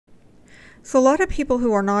So a lot of people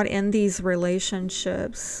who are not in these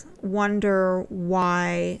relationships wonder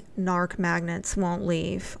why narc magnets won't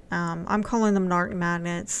leave. I'm calling them narc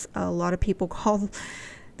magnets. A lot of people call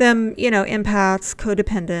them, empaths,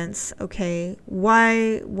 codependents. Okay,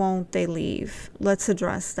 why won't they leave? Let's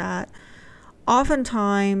address that.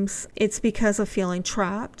 Oftentimes, it's because of feeling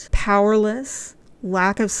trapped, powerless,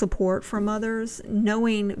 lack of support from others,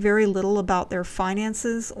 knowing very little about their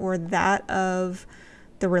finances or that of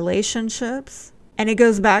the relationships. And it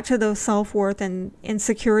goes back to those self-worth and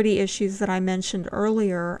insecurity issues that I mentioned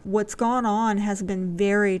earlier. What's gone on has been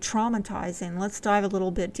very traumatizing. Let's dive a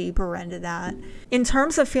little bit deeper into that. In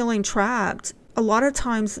terms of feeling trapped, a lot of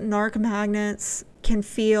times narc magnets can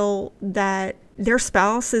feel that their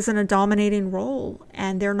spouse is in a dominating role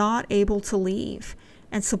and they're not able to leave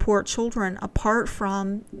and support children apart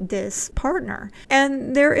from this partner.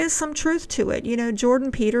 And there is some truth to it.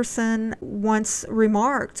 Jordan Peterson once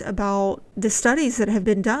remarked about the studies that have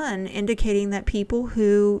been done indicating that people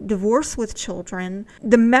who divorce with children,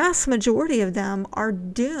 the mass majority of them are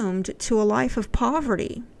doomed to a life of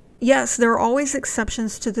poverty. Yes, there are always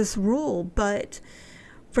exceptions to this rule, but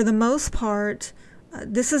for the most part,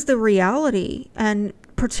 this is the reality, and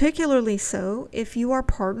particularly so if you are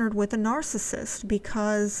partnered with a narcissist,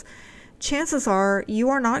 because chances are you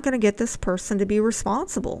are not going to get this person to be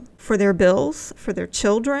responsible for their bills, for their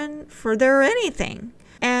children, for their anything.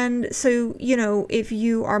 And so, if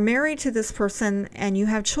you are married to this person and you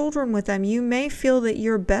have children with them, you may feel that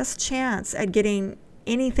your best chance at getting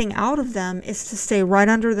anything out of them is to stay right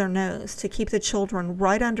under their nose, to keep the children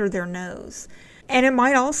right under their nose. And it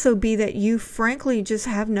might also be that you frankly just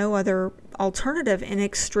have no other alternative. In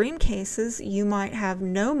extreme cases, you might have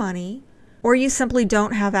no money or you simply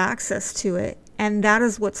don't have access to it. And that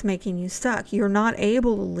is what's making you stuck. You're not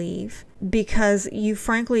able to leave because you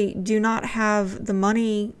frankly do not have the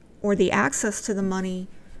money or the access to the money.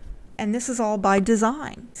 And this is all by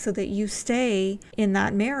design so that you stay in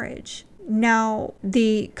that marriage. Now,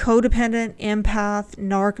 the codependent, empath,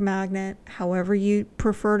 narc magnet, however you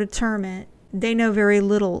prefer to term it, they know very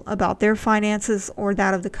little about their finances or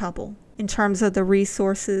that of the couple in terms of the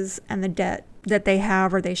resources and the debt that they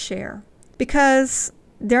have or they share, because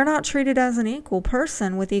they're not treated as an equal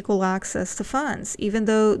person with equal access to funds. Even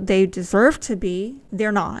though they deserve to be,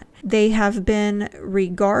 they're not. They have been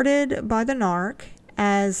regarded by the narc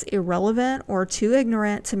as irrelevant or too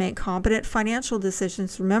ignorant to make competent financial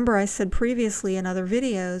decisions. Remember, I said previously in other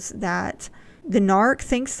videos that the narc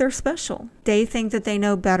thinks they're special. They think that they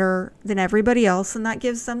know better than everybody else, and that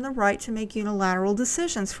gives them the right to make unilateral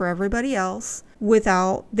decisions for everybody else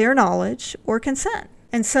without their knowledge or consent.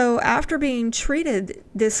 And so after being treated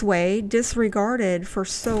this way, disregarded for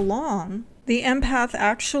so long, the empath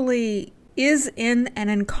actually is in an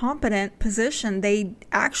incompetent position. They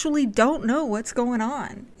actually don't know what's going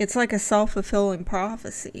on. It's like a self-fulfilling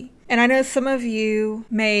prophecy. And I know some of you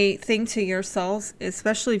may think to yourselves,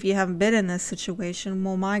 especially if you haven't been in this situation,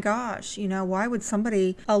 well, my gosh, why would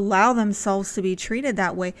somebody allow themselves to be treated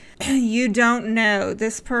that way? You don't know.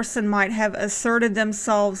 This person might have asserted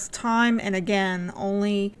themselves time and again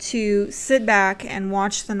only to sit back and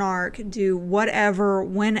watch the narc do whatever,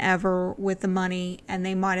 whenever with the money, and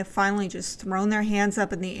they might have finally just thrown their hands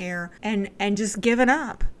up in the air and just given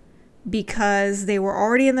up. Because they were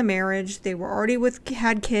already in the marriage, they were already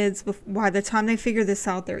had kids. By the time they figure this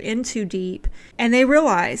out, they're in too deep. And they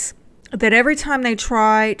realize that every time they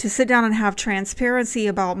try to sit down and have transparency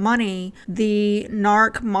about money, the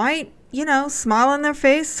narc might, smile in their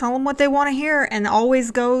face, tell them what they want to hear, and always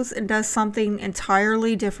goes and does something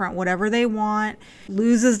entirely different, whatever they want,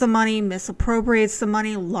 loses the money, misappropriates the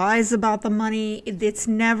money, lies about the money. It's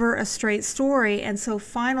never a straight story. And so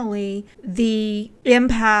finally, the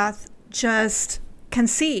empath just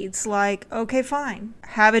concedes, like, okay, fine,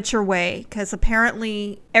 have it your way, because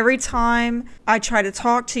apparently every time I try to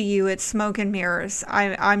talk to you, it's smoke and mirrors.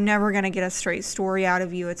 I'm never going to get a straight story out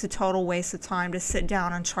of you. It's a total waste of time to sit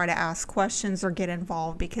down and try to ask questions or get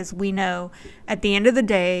involved, because we know at the end of the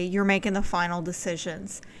day, you're making the final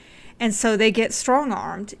decisions. And so they get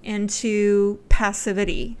strong-armed into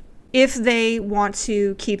passivity if they want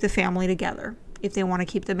to keep the family together, if they want to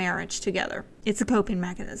keep the marriage together. It's a coping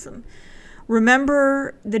mechanism.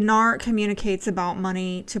 Remember, the narc communicates about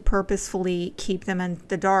money to purposefully keep them in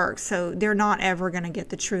the dark, so they're not ever going to get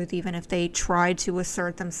the truth, even if they try to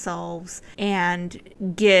assert themselves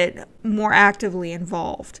and get more actively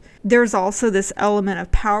involved. There's also this element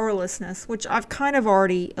of powerlessness, which I've kind of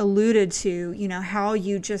already alluded to, how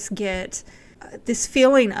you just get this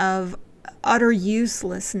feeling of utter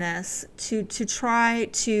uselessness to try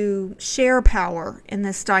to share power in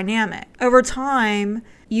this dynamic. Over time,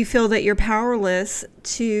 You feel that you're powerless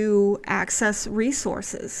to access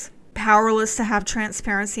resources, powerless to have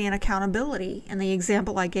transparency and accountability, in the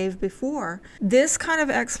example I gave before. This kind of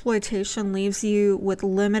exploitation leaves you with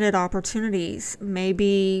limited opportunities,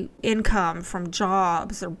 maybe income from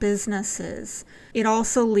jobs or businesses. It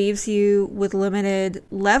also leaves you with limited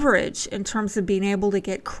leverage in terms of being able to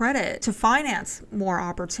get credit to finance more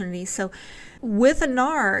opportunities. So with a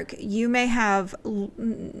narc, you may have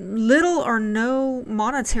little or no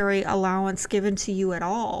monetary allowance given to you at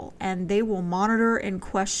all, and they will monitor and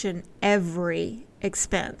question every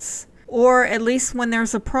expense. Or at least when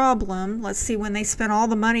there's a problem, let's see, when they spend all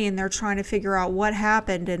the money and they're trying to figure out what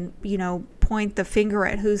happened and, point the finger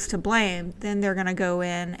at who's to blame, then they're going to go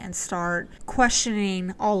in and start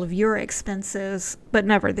questioning all of your expenses, but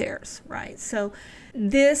never theirs, right? So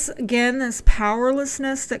this, again, this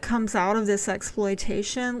powerlessness that comes out of this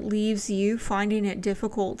exploitation leaves you finding it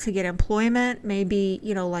difficult to get employment, maybe,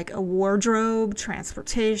 like a wardrobe,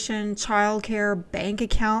 transportation, childcare, bank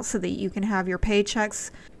accounts so that you can have your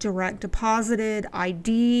paychecks direct deposited,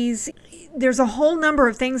 IDs. There's a whole number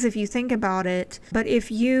of things if you think about it, but if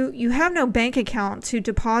you have no bank account to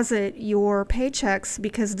deposit your paychecks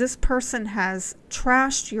because this person has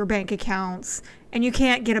trashed your bank accounts and you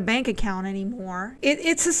can't get a bank account anymore,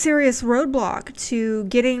 it's a serious roadblock to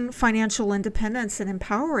getting financial independence and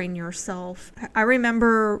empowering yourself. I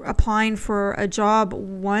remember applying for a job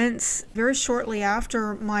once, very shortly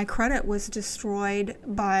after my credit was destroyed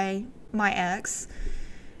by my ex,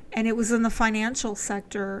 and it was in the financial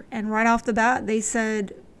sector. And right off the bat, they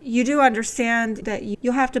said, you do understand that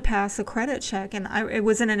you'll have to pass a credit check. And it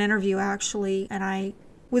was in an interview, actually, and I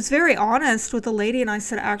was very honest with the lady, and I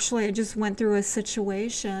said, actually, I just went through a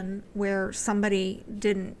situation where somebody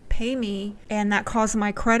didn't pay me, and that caused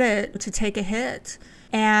my credit to take a hit.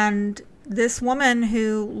 And this woman,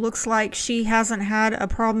 who looks like she hasn't had a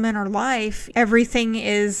problem in her life, everything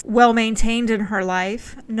is well maintained in her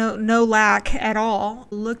life, no lack at all,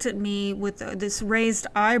 looked at me with this raised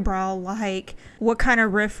eyebrow like, what kind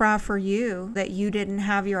of riffraff are you that you didn't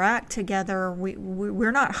have your act together?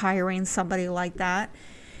 We're not hiring somebody like that.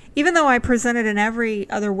 Even though I presented in every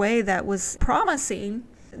other way that was promising,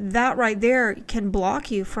 that right there can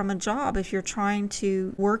block you from a job if you're trying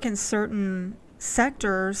to work in certain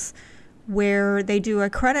sectors where they do a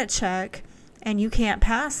credit check and you can't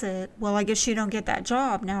pass it. Well, I guess you don't get that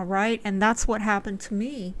job now, right? And that's what happened to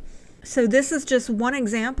me. So this is just one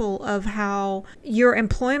example of how your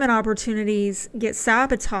employment opportunities get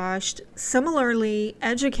sabotaged. Similarly,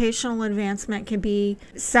 educational advancement can be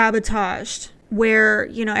sabotaged, where,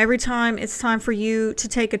 every time it's time for you to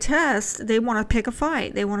take a test, they want to pick a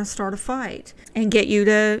fight. They want to start a fight and get you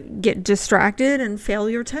to get distracted and fail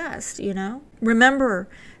your test, Remember,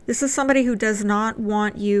 this is somebody who does not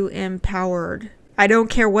want you empowered. I don't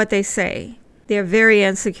care what they say. They're very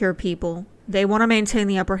insecure people. They want to maintain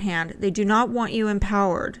the upper hand. They do not want you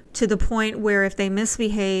empowered to the point where if they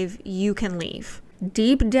misbehave, you can leave.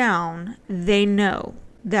 Deep down, they know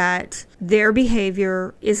that their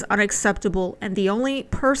behavior is unacceptable, and the only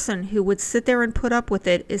person who would sit there and put up with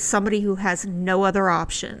it is somebody who has no other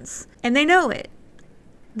options. And they know it.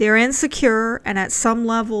 They're insecure, and at some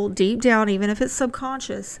level, deep down, even if it's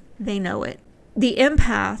subconscious, they know it. The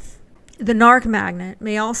empath, the narc magnet,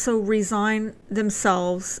 may also resign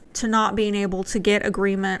themselves to not being able to get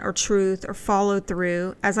agreement or truth or follow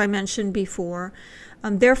through, as I mentioned before.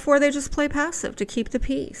 Therefore, they just play passive to keep the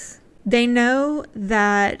peace. They know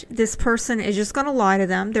that this person is just going to lie to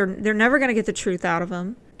them. They're never going to get the truth out of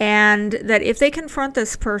them. And that if they confront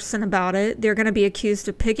this person about it, they're going to be accused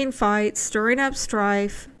of picking fights, stirring up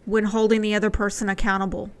strife, when holding the other person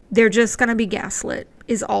accountable. They're just going to be gaslit,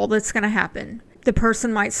 is all that's going to happen. The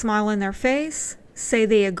person might smile in their face, say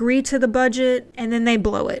they agree to the budget, and then they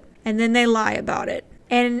blow it. And then they lie about it.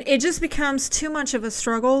 And it just becomes too much of a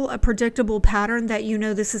struggle, a predictable pattern that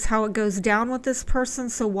this is how it goes down with this person,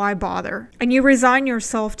 so why bother? And you resign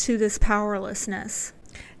yourself to this powerlessness.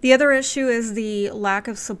 The other issue is the lack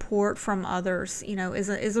of support from others,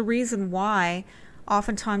 is a reason why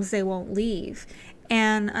oftentimes they won't leave.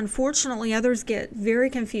 And unfortunately, others get very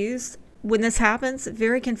confused when this happens,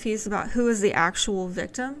 very confused about who is the actual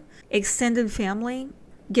victim. Extended family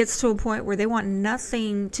gets to a point where they want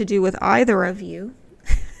nothing to do with either of you,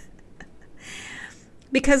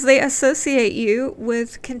 because they associate you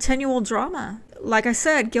with continual drama. Like I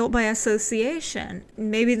said, guilt by association.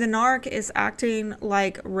 Maybe the narc is acting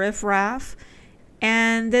like riffraff,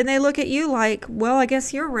 and then they look at you like, well, I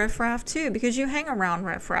guess you're riffraff too, because you hang around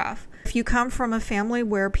riffraff. If you come from a family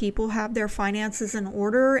where people have their finances in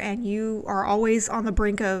order and you are always on the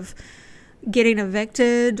brink of getting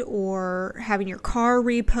evicted or having your car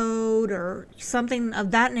repoed or something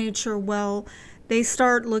of that nature, well, they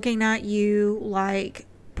start looking at you like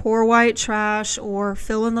poor white trash or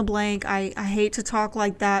fill in the blank. I hate to talk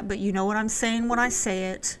like that, but you know what I'm saying when I say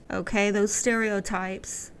it, okay? Those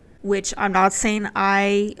stereotypes, which I'm not saying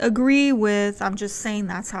I agree with. I'm just saying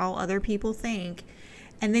that's how other people think.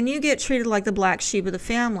 And then you get treated like the black sheep of the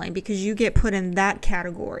family because you get put in that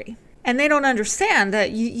category. And they don't understand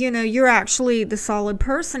that, you're actually the solid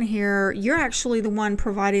person here. You're actually the one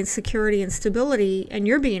providing security and stability, and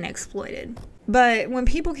you're being exploited. But when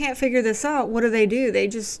people can't figure this out, what do? They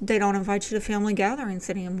don't invite you to family gatherings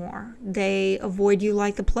anymore. They avoid you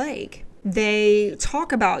like the plague. They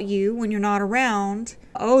talk about you when you're not around.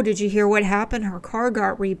 Oh, did you hear what happened? Her car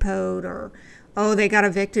got repoed, or oh, they got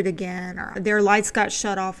evicted again, or their lights got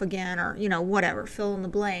shut off again, or, whatever, fill in the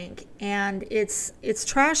blank. And it's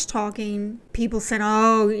trash talking. People saying,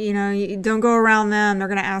 oh, you don't go around them. They're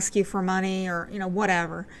going to ask you for money, or,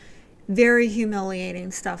 whatever. Very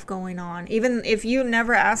humiliating stuff going on. Even if you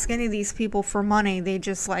never ask any of these people for money,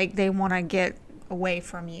 they want to get away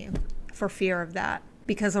from you for fear of that,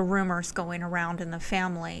 because of rumors going around in the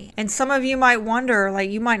family. And some of you might wonder,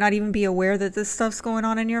 you might not even be aware that this stuff's going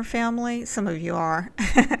on in your family. Some of you are.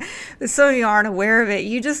 But some of you aren't aware of it.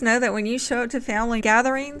 You just know that when you show up to family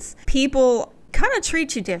gatherings, people kind of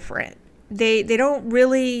treat you different. They don't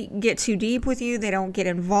really get too deep with you. They don't get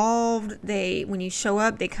involved. When you show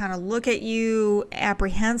up, they kind of look at you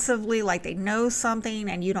apprehensively, like they know something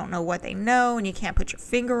and you don't know what they know and you can't put your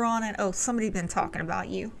finger on it. Oh, somebody's been talking about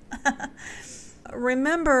you.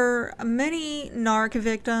 Remember, many narc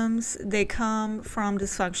victims, they come from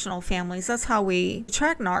dysfunctional families. That's how we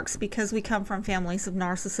track narcs, because we come from families of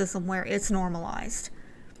narcissism where it's normalized.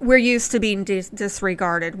 We're used to being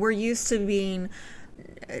disregarded. We're used to being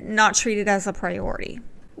not treated as a priority.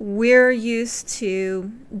 We're used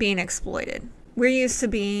to being exploited. We're used to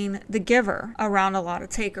being the giver around a lot of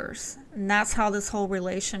takers. And that's how this whole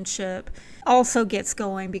relationship also gets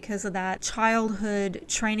going, because of that childhood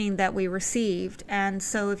training that we received. And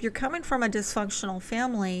so if you're coming from a dysfunctional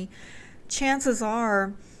family, chances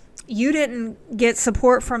are you didn't get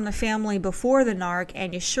support from the family before the narc,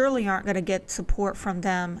 and you surely aren't going to get support from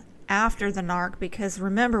them after the narc, because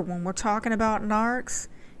remember, when we're talking about narcs,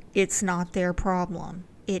 it's not their problem.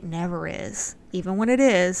 It never is. Even when it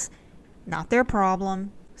is, not their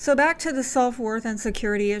problem. So back to the self-worth and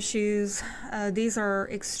security issues. These are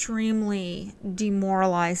extremely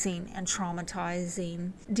demoralizing and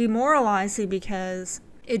traumatizing. Demoralizing because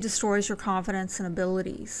it destroys your confidence and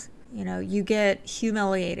abilities. You get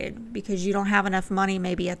humiliated because you don't have enough money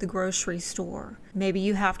maybe at the grocery store. Maybe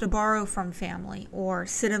you have to borrow from family or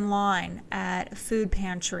sit in line at a food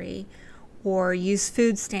pantry or use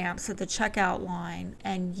food stamps at the checkout line,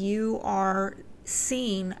 and you are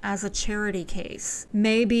seen as a charity case.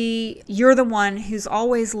 Maybe you're the one who's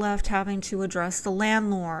always left having to address the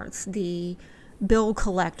landlords, the bill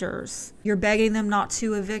collectors. You're begging them not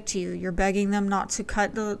to evict you. You're begging them not to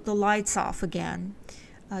cut the lights off again.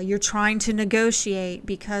 You're trying to negotiate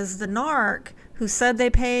because the narc who said they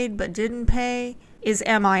paid but didn't pay is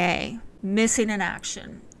MIA, missing in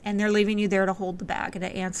action, and they're leaving you there to hold the bag and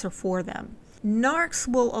to answer for them. Narcs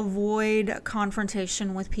will avoid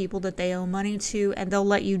confrontation with people that they owe money to, and they'll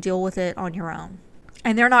let you deal with it on your own.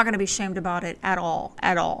 And they're not going to be shamed about it at all.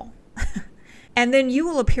 And then you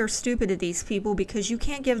will appear stupid to these people because you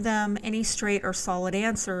can't give them any straight or solid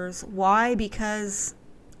answers. Why? Because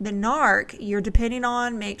the narc you're depending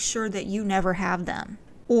on makes sure that you never have them.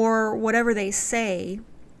 Or whatever they say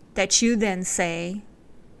that you then say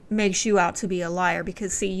makes you out to be a liar,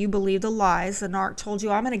 because see, you believe the lies. The narc told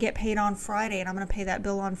you, I'm going to get paid on Friday and I'm going to pay that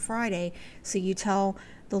bill on Friday. So you tell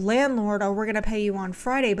the landlord, oh, we're going to pay you on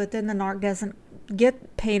Friday, but then the narc doesn't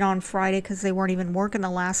get paid on Friday because they weren't even working the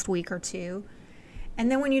last week or two.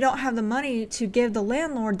 And then when you don't have the money to give the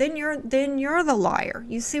landlord, then you're the liar.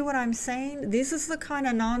 You see what I'm saying? This is the kind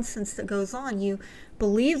of nonsense that goes on. You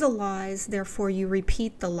believe the lies, therefore you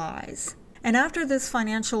repeat the lies. And after this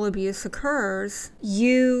financial abuse occurs,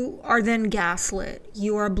 you are then gaslit.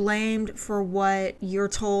 You are blamed for what you're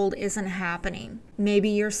told isn't happening. Maybe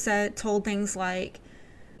you're told things like,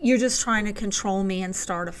 you're just trying to control me and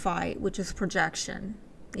start a fight, which is projection.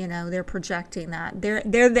 They're projecting that.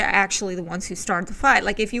 They're actually the ones who started the fight.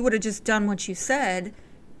 Like, if you would have just done what you said,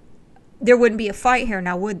 there wouldn't be a fight here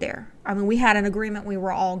now, would there? I mean, we had an agreement, we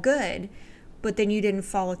were all good. But then you didn't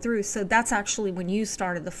follow through. So that's actually when you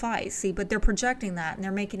started the fight. See, but they're projecting that, and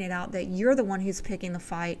they're making it out that you're the one who's picking the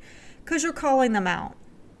fight because you're calling them out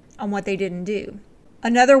on what they didn't do.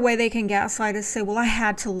 Another way they can gaslight is say, well, I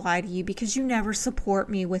had to lie to you because you never support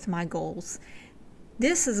me with my goals.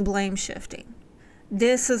 This is blame shifting.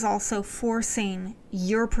 This is also forcing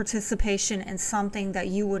your participation in something that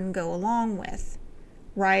you wouldn't go along with,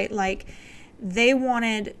 right? Like, they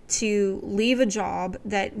wanted to leave a job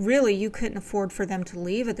that really you couldn't afford for them to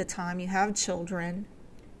leave at the time. You have children.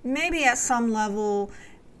 Maybe at some level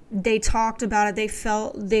they talked about it. They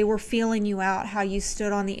felt they were feeling you out, how you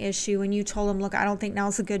stood on the issue, and you told them, look, I don't think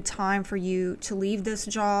now's a good time for you to leave this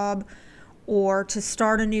job or to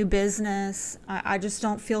start a new business. I just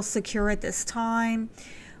don't feel secure at this time.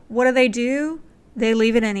 What do? They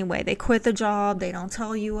leave it anyway. They quit the job. They don't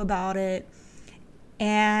tell you about it.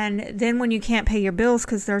 And then when you can't pay your bills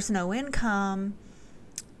because there's no income,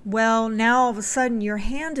 well, now all of a sudden your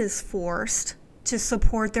hand is forced to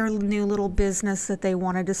support their new little business that they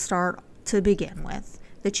wanted to start to begin with,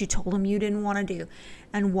 that you told them you didn't want to do.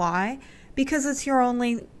 And why? Because it's your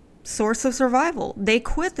only source of survival. They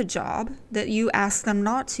quit the job that you asked them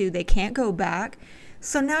not to. They can't go back.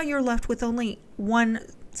 So now you're left with only one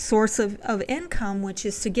source of income, which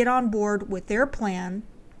is to get on board with their plan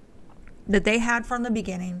that they had from the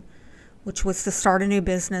beginning, which was to start a new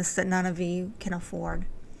business that none of you can afford.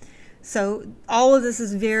 So all of this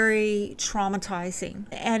is very traumatizing,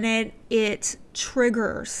 and it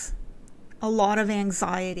triggers a lot of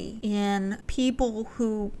anxiety in people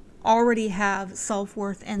who already have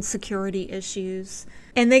self-worth and security issues.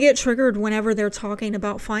 And they get triggered whenever they're talking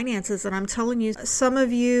about finances. And I'm telling you, some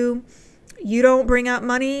of you don't bring up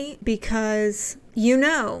money because you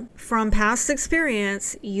know from past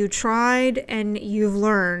experience, you tried and you've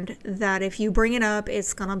learned that if you bring it up,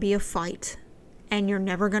 it's going to be a fight and you're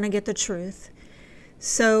never going to get the truth.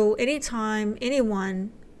 So anytime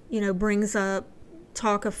anyone, brings up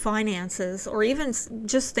talk of finances or even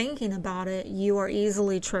just thinking about it, you are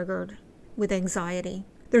easily triggered with anxiety.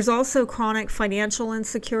 There's also chronic financial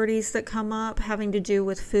insecurities that come up having to do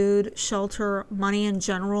with food, shelter, money in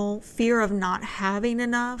general, fear of not having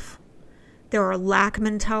enough. There are lack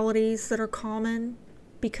mentalities that are common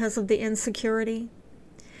because of the insecurity.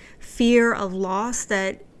 Fear of loss,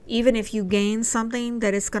 that even if you gain something,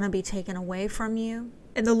 that it's going to be taken away from you.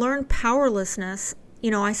 And the learned powerlessness,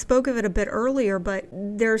 I spoke of it a bit earlier, but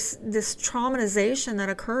there's this traumatization that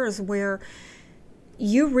occurs where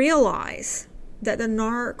you realize that the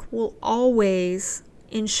narc will always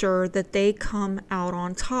ensure that they come out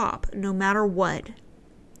on top, no matter what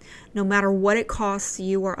it costs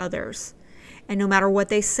you or others. And no matter what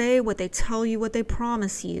they say, what they tell you, what they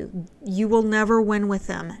promise you, you will never win with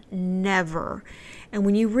them. Never. And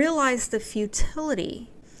when you realize the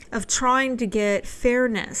futility of trying to get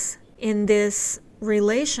fairness in this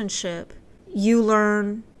relationship, you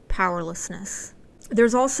learn powerlessness.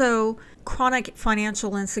 There's also chronic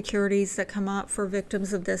financial insecurities that come up for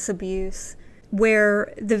victims of this abuse,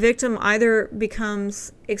 where the victim either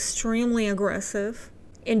becomes extremely aggressive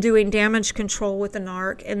in doing damage control with the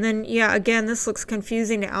narc, and then, again, this looks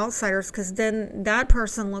confusing to outsiders because then that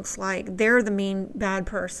person looks like they're the mean, bad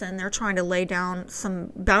person. They're trying to lay down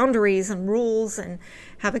some boundaries and rules and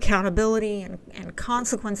have accountability and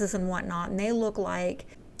consequences and whatnot, and they look like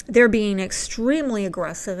they're being extremely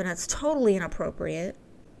aggressive and it's totally inappropriate.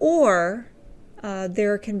 Or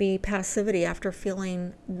there can be passivity after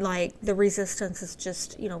feeling like the resistance is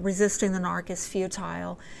just, resisting the narc is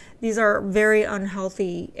futile. These are very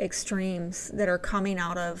unhealthy extremes that are coming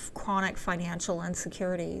out of chronic financial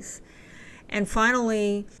insecurities. And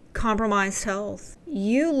finally, compromised health.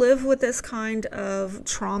 You live with this kind of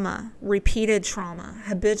trauma, repeated trauma,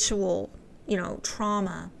 habitual,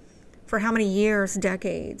 trauma for how many years,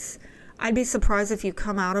 decades. I'd be surprised if you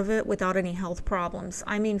come out of it without any health problems.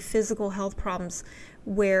 I mean physical health problems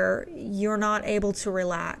where you're not able to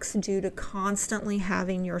relax due to constantly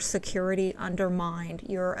having your security undermined.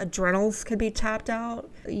 Your adrenals could be tapped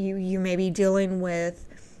out. You may be dealing with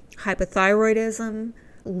hypothyroidism,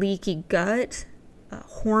 leaky gut,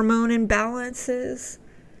 hormone imbalances,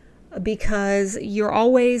 because you're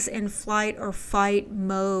always in flight or fight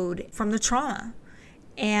mode from the trauma.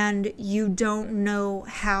 And you don't know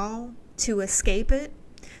how to escape it.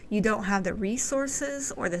 You don't have the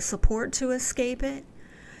resources or the support to escape it.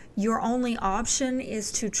 Your only option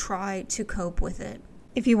is to try to cope with it.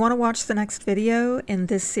 If you want to watch the next video in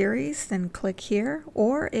this series, then click here.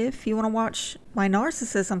 Or if you want to watch my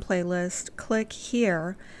narcissism playlist, click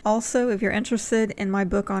here. Also, if you're interested in my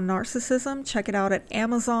book on narcissism, check it out at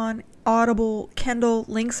Amazon, Audible, Kindle.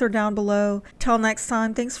 Links are down below. Till next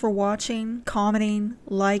time, thanks for watching, commenting,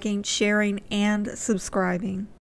 liking, sharing, and subscribing.